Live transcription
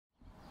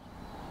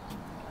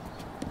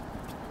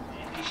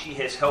she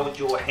has held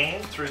your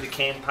hand through the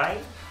campaign.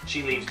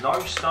 She leaves no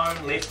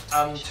stone left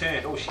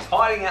unturned. Oh, she's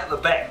hiding out the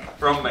back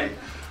from me.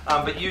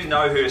 But you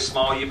know her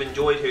smile. You've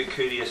enjoyed her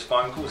courteous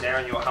phone calls.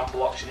 Aaron, your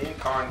humble auctioneer,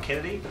 Corin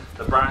Kennedy,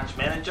 the branch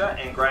manager,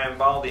 and Graham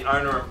Bale, the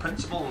owner and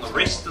principal, and the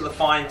rest of the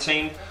fine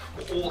team,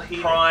 all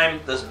here. Prime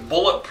this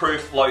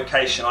bulletproof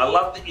location. I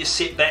love that you're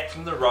set back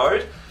from the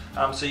road,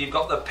 so you've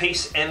got the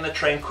peace and the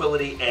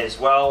tranquility as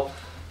well.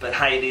 But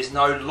hey, there's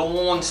no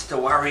lawns to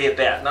worry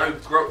about, no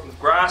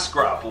grass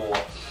grub or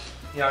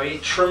you're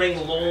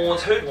trimming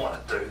lawns. Who'd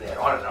want to do that?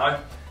 I don't know.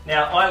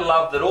 Now, I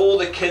love that all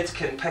the kids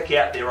can pick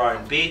out their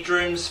own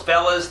bedrooms.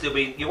 Fellas,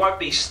 you won't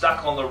be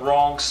stuck on the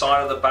wrong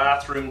side of the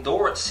bathroom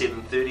door at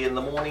 7:30 in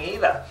the morning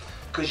either,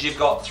 because you've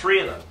got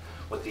 3 of them.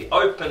 With the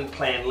open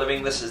plan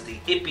living, this is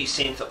the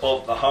epicentre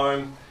of the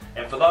home.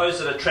 And for those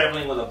that are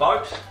travelling with a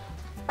boat,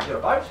 you got a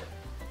boat?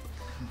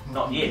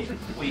 Not yet.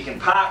 Well, you can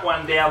park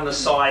one down the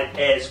side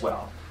as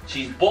well.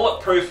 She's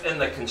bulletproof in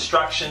the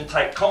construction.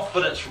 Take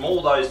confidence from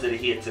all those that are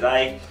here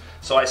today.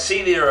 So I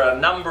see there are a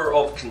number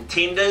of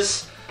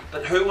contenders.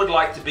 But who would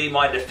like to be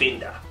my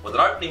defender? With an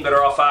opening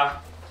bidder offer,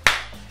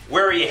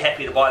 where are you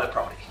happy to buy the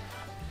property?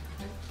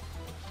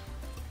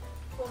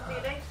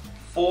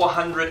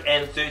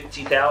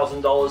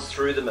 $430,000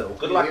 through the middle.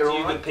 Good luck to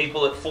you good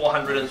people at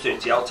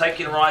 $430. I'll take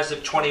you a rise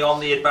of 20 on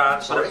the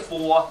advance, but at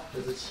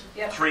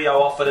 430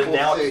 offered and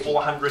now at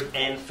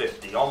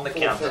 $450 on the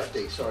counter.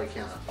 Sorry,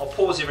 counter. I'll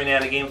pause every now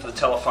and again for the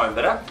telephone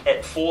bidder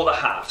at 4 the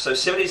half. So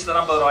 70 is the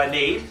number that I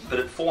need, but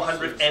at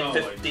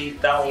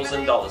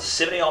 $450,000.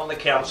 70 on the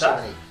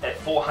counter at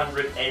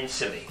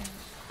 470.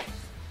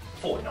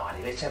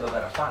 490. Let's have a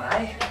bit of fun,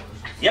 eh?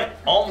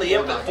 Yep, on the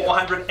imp at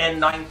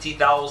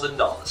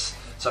 $490,000.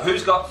 So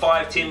who's got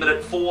 510 but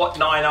at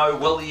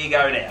 490, will you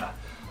go now?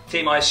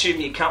 Team, I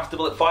assume you're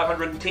comfortable at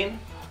 510?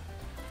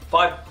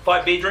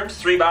 Five bedrooms,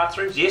 3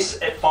 bathrooms,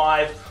 yes, at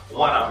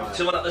 510.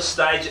 2 at this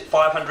stage at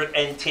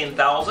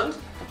 510,000.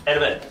 At a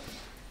bid.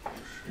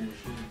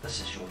 This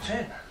is your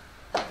turn.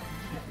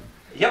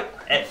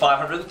 Yep, at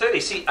 530.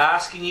 See,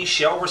 asking you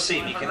shall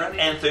receive. You can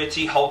and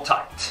 30, hold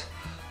tight.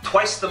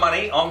 Twice the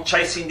money, I'm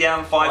chasing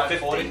down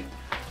 550.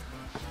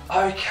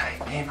 Okay,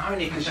 ma'am,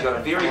 only because you've got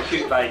a very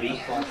cute baby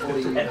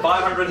at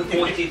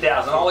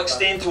 540,000. I'll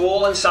extend to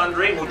all and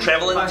sundry. We'll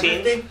travel in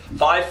 10.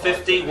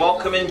 550,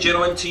 welcome in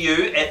gentlemen to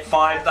you at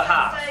 5 the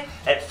half.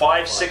 At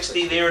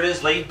 560, there it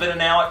is, lead bidder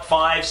now at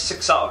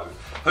 560.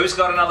 Who's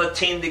got another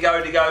 10 to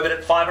go, but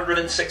at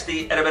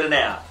 560 at a bidder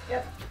now?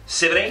 Yep.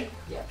 70,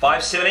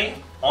 570,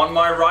 on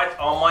my right,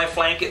 on my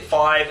flank at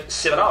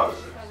 570.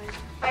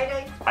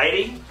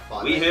 80,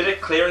 we heard it,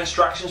 clear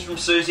instructions from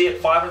Susie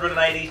at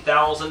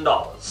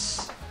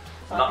 $580,000.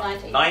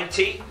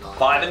 90,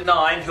 5 and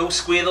 9, he'll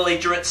square the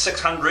ledger at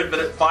 600,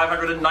 but at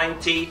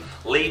 590,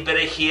 lead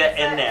bidder here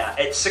and now.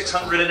 At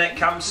 600 and it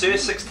comes, sir,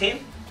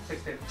 610?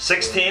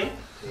 610.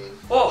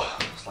 Oh,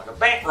 it's like a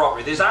bank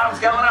robbery. There's arms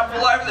going up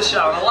all over the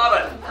show, and I love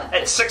it.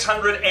 At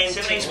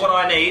 610 is what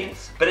I need,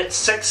 but at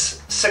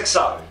 660.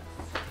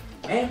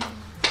 Man,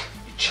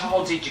 your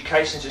child's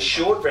education's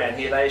assured around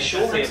here, they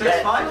assure me of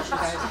that.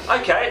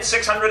 Okay, at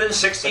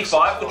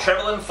 665, we'll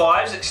travel in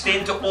 5s,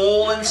 extend to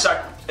all in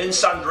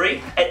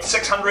sundry at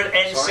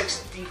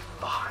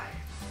 665.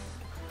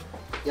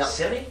 Yep.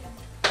 70?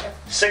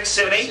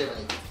 670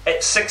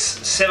 at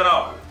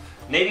 670.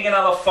 Needing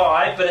another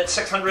 5, but at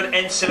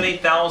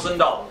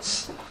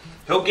 $670,000.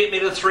 He'll get me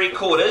to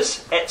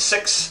 3/4 at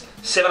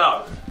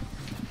 670.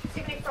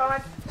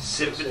 75.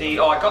 70.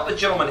 Oh, I got the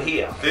gentleman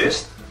here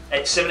first.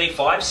 At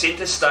 75,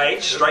 centre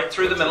stage, straight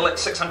through the middle at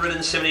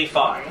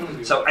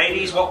 675. So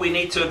 80 is what we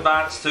need to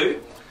advance to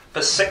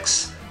for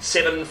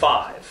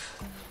 675.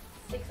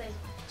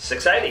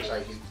 680.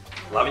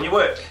 Loving your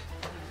work.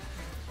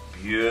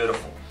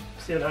 Beautiful.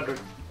 700.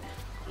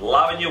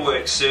 Loving your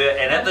work, sir.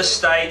 And at this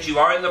stage, you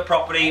own the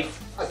property.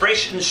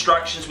 Fresh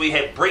instructions. We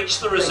have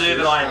breached the reserve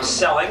and I am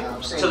selling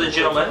to the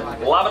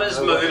gentleman. Loving his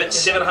move at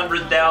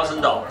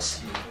 $700,000.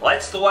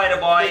 That's the way to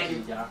buy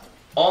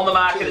on the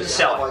market and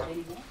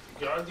selling.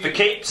 For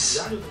keeps.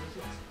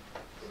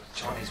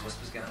 Chinese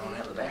whispers going on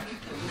out the back.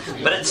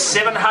 But it's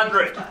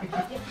 700.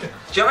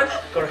 Gentlemen?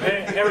 Got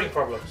a hearing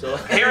problem. So.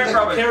 Hearing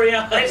problem.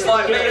 That's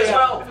like me as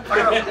well.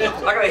 I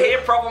got a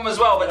hair problem as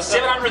well. But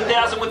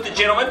 700,000 with the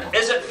gentleman.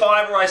 Is it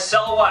 5 or I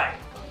sell away?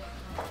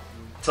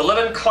 To live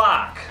in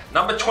Clark.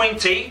 Number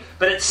 20.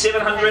 But it's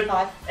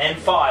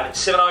 705. It's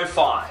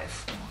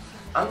 705.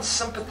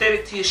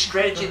 Unsympathetic to your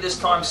strategy this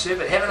time, sir.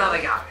 But have another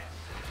go.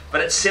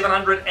 But it's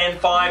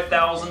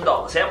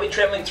 $705,000. How are we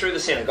travelling through the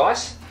centre,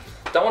 guys?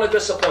 Don't want to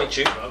disappoint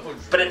you,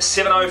 but it's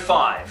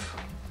 705.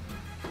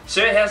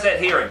 Sir, how's that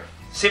hearing?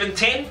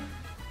 710?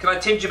 Can I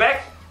tempt you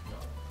back?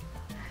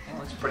 Oh,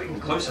 that's pretty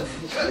conclusive.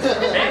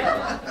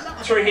 Yeah.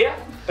 Through here,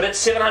 but it's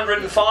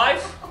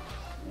 705.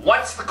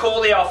 What's the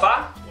call, the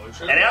offer?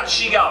 And out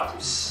she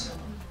goes.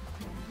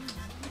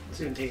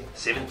 710.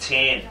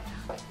 710.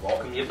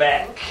 Welcome you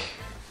back.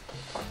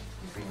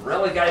 You've been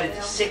relegated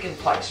to second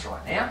place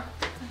right now.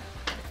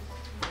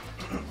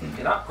 You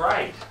can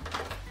upgrade.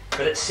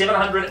 but it's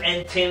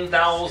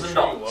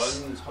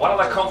 $710,000. What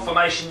other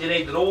confirmation do you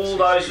need that all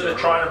those that are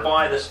trying to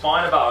buy this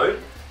fine abode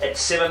at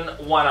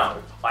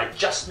 710? I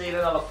just need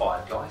another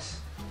 5, guys.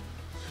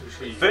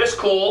 First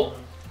call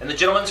in the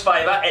gentleman's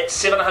favour at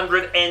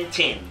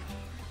 710.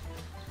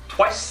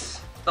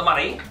 Twice the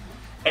money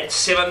at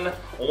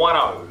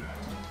 710.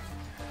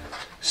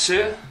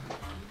 Sir,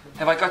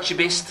 have I got your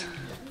best?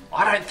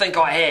 I don't think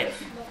I have.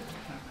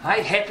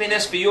 Hey,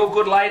 happiness for your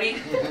good lady.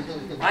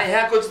 Hey,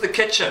 how good's the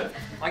kitchen?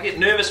 I get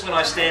nervous when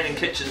I stand in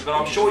kitchens, but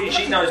I'm sure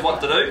she knows what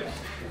to do.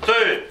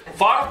 Third,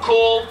 final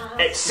call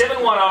at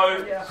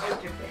 710.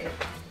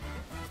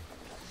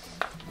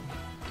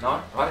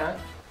 No, righto.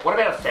 What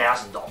about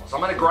 $1,000?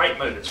 I'm in a great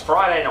mood. It's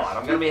Friday night.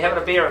 I'm going to be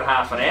having a beer in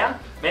half an hour.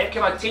 Ma'am,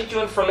 can I tempt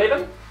you in for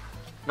 11?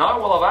 No?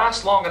 Well, I've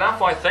asked long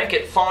enough, I think,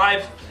 at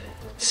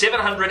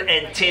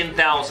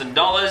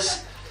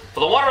 $710,000. For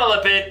the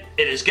 $1 bid,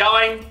 it is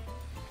going.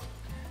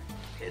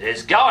 It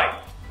is going.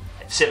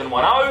 At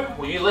 710,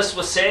 will you list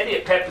with Sandy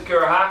at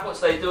Papakura Harklets?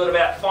 They do it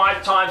about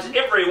 5 times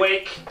every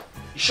week.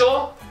 You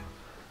sure?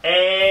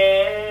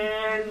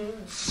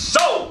 And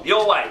sold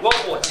your way. Well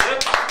bought, sir.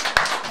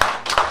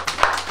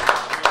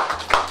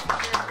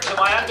 To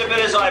my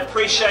underbidders, I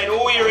appreciate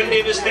all your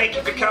endeavours. Thank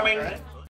you for coming.